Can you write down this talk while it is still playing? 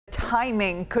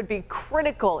timing could be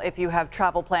critical if you have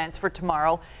travel plans for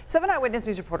tomorrow. 7 Eyewitness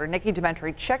News reporter Nikki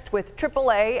Dementri checked with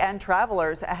AAA and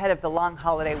travelers ahead of the long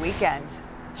holiday weekend.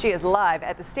 She is live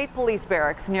at the State Police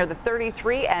Barracks near the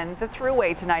 33 and the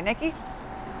Thruway tonight. Nikki?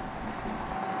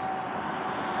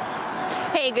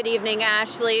 Hey, good evening,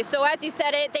 Ashley. So as you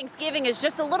said it, Thanksgiving is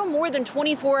just a little more than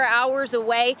 24 hours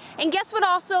away. And guess what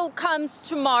also comes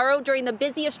tomorrow during the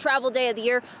busiest travel day of the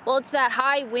year? Well, it's that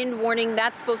high wind warning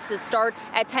that's supposed to start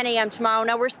at 10 a.m. tomorrow.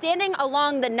 Now, we're standing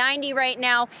along the 90 right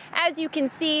now. As you can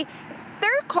see,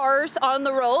 there are cars on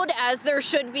the road, as there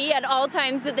should be at all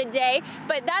times of the day,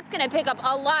 but that's going to pick up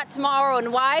a lot tomorrow.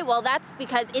 And why? Well, that's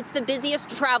because it's the busiest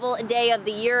travel day of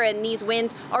the year, and these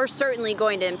winds are certainly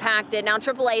going to impact it. Now,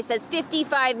 AAA says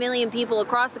 55 million people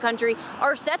across the country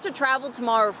are set to travel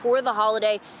tomorrow for the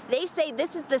holiday. They say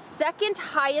this is the second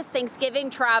highest Thanksgiving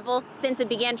travel since it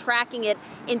began tracking it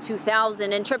in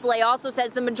 2000. And AAA also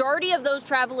says the majority of those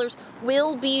travelers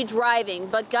will be driving,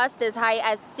 but gusts as high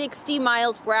as 60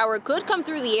 miles per hour could come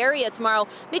through the area tomorrow,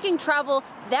 making travel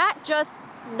that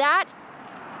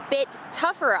bit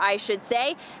tougher, I should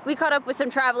say. We caught up with some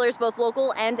travelers, both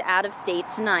local and out of state,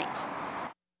 tonight.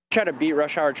 Try to beat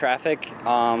rush hour traffic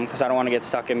because I don't want to get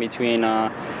stuck in between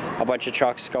a bunch of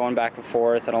trucks going back and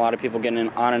forth and a lot of people getting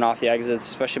on and off the exits,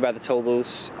 especially by the toll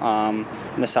booths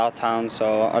in the south town.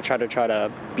 So I'll try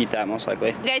to beat that most likely.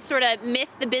 You guys sort of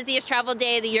missed the busiest travel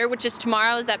day of the year, which is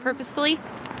tomorrow. Is that purposefully?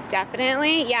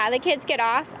 Definitely. Yeah, the kids get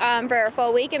off for a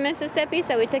full week in Mississippi,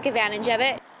 so we took advantage of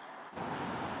it.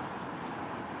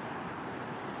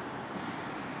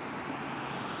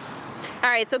 All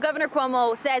right, so Governor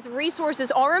Cuomo says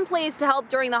resources are in place to help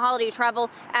during the holiday travel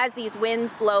as these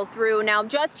winds blow through. Now,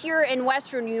 just here in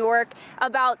Western New York,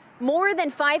 about more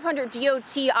than 500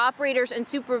 DOT operators and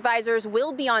supervisors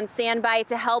will be on standby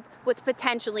to help with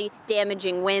potentially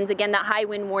damaging winds. Again, that high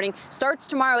wind warning starts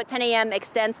tomorrow at 10 a.m.,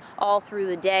 extends all through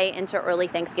the day into early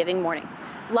Thanksgiving morning.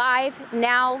 Live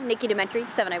now, Nikki Dementri,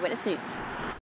 7 Eyewitness News.